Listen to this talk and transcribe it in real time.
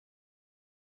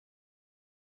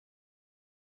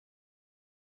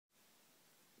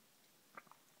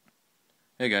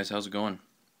Hey guys, how's it going?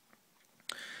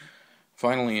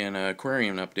 Finally an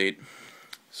aquarium update.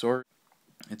 Sorry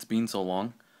it's been so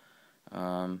long.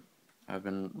 I've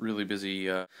been really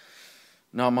busy,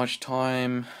 not much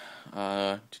time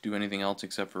to do anything else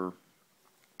except for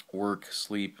work,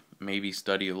 sleep, maybe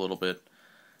study a little bit.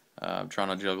 I'm trying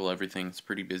to juggle everything, it's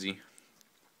pretty busy.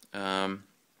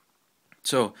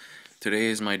 So today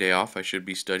is my day off. I should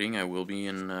be studying. I will be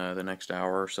in the next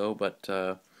hour or so, but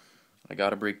I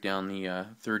gotta break down the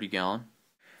 30 gallon.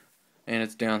 And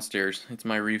it's downstairs. It's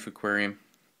my reef aquarium.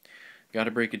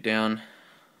 Gotta break it down.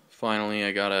 Finally,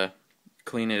 I gotta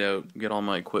clean it out, get all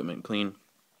my equipment clean.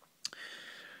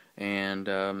 And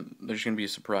there's gonna be a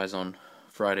surprise on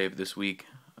Friday of this week.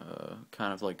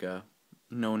 Kind of like a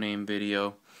no-name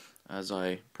video as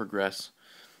I progress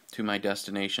to my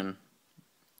destination.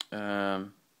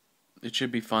 It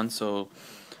should be fun, so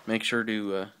make sure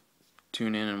to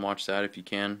tune in and watch that if you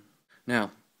can.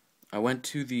 Now, I went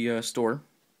to the store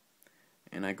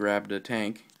and I grabbed a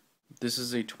tank. This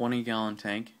is a 20-gallon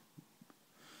tank,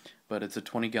 but it's a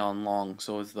 20-gallon long,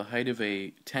 so it's the height of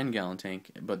a 10-gallon tank,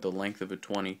 but the length of a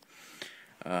 20.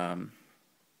 I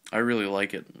really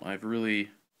like it. I've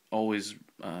really always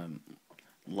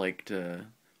liked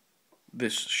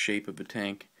this shape of a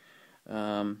tank,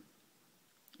 and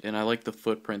I like the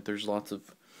footprint. There's lots of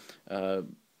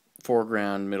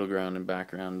foreground, middle ground, and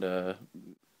background,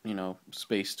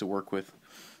 space to work with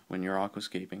when you're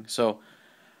aquascaping. So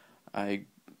I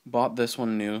bought this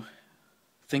one new,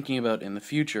 thinking about in the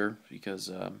future, because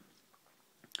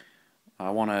I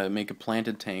want to make a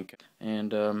planted tank.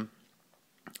 And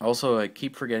also, I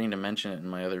keep forgetting to mention it in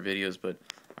my other videos, but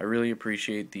I really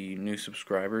appreciate the new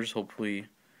subscribers. Hopefully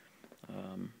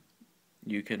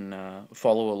you can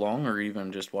follow along, or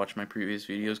even just watch my previous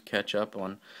videos, catch up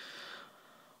on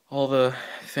all the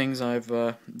things I've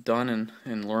done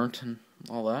and learnt and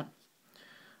all that,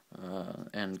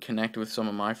 and connect with some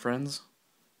of my friends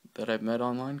that I've met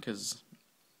online, because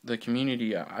the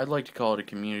community, I'd like to call it a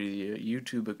community, the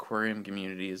YouTube aquarium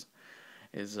community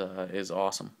is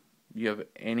awesome. You have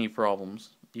any problems,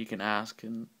 you can ask,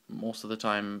 and most of the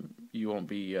time you won't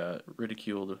be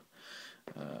ridiculed.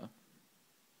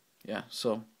 Yeah,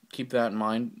 so keep that in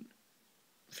mind.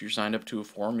 If you're signed up to a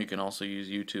forum, you can also use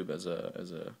YouTube as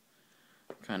a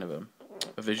kind of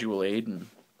a visual aid and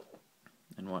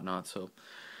whatnot. So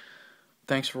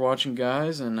thanks for watching,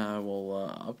 guys, and I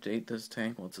will update this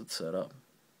tank once it's set up.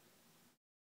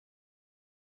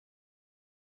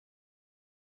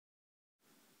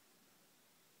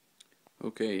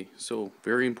 Okay, so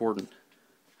very important.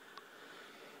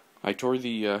 I tore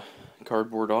the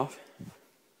cardboard off,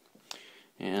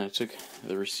 and I took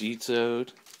the receipts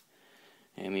out,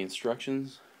 and the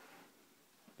instructions,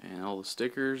 and all the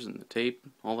stickers, and the tape,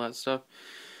 all that stuff.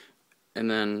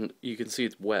 And then you can see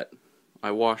it's wet.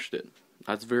 I washed it.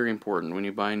 That's very important when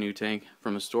you buy a new tank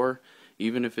from a store.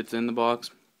 Even if it's in the box,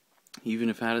 even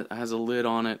if it has a lid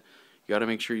on it, you gotta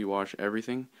make sure you wash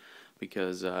everything,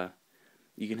 because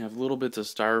you can have little bits of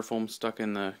styrofoam stuck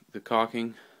in the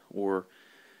caulking, or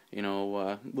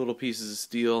little pieces of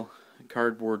steel,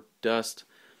 cardboard, dust.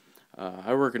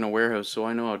 I work in a warehouse, so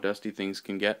I know how dusty things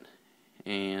can get,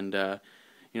 and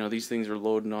these things are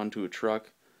loaded onto a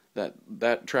truck.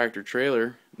 That tractor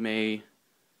trailer may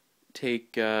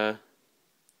take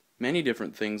many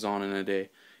different things on in a day.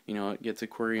 It gets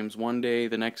aquariums one day,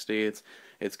 the next day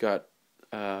it's got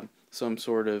some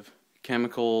sort of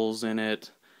chemicals in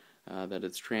it that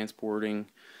it's transporting.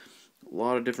 A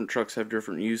lot of different trucks have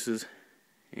different uses,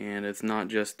 and it's not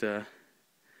just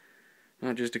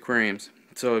aquariums.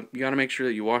 So you got to make sure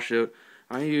that you wash it out.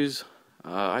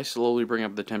 I slowly bring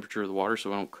up the temperature of the water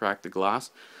so I don't crack the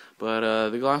glass, but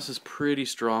the glass is pretty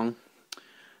strong.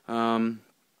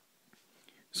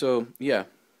 So yeah,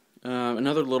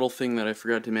 another little thing that I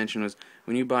forgot to mention was,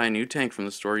 when you buy a new tank from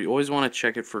the store, you always want to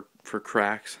check it for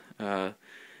cracks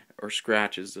or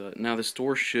scratches. Now the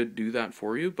store should do that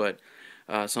for you, but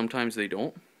sometimes they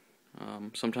don't.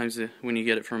 Sometimes when you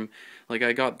get it from, like,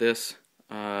 I got this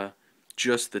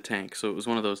just the tank, so it was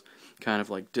one of those kind of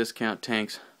like discount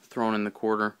tanks thrown in the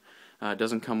quarter. It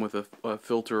doesn't come with a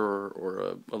filter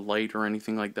or a light or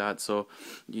anything like that, so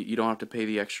you don't have to pay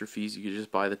the extra fees. You can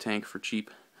just buy the tank for cheap.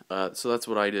 So that's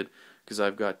what I did, because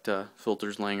I've got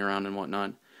filters laying around and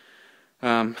whatnot.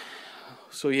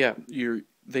 So yeah,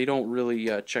 they don't really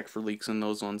check for leaks in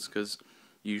those ones, because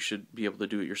you should be able to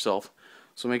do it yourself.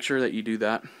 So make sure that you do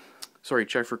that. Sorry,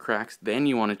 check for cracks. Then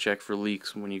you want to check for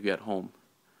leaks when you get home.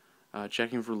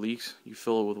 Checking for leaks, you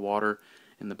fill it with water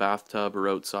in the bathtub or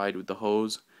outside with the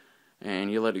hose, and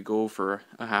you let it go for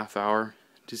a half hour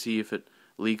to see if it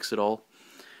leaks at all.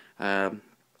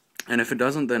 And if it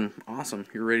doesn't, then awesome,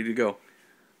 you're ready to go.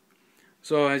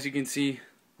 So as you can see,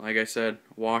 like I said,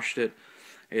 washed it.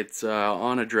 It's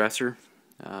on a dresser.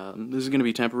 This is going to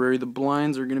be temporary. The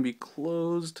blinds are going to be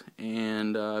closed,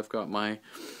 and I've got my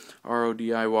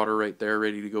RODI water right there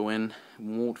ready to go in.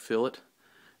 Won't fill it.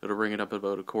 It'll bring it up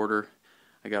about a quarter.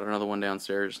 I got another one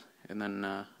downstairs, and then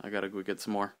I gotta go get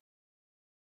some more.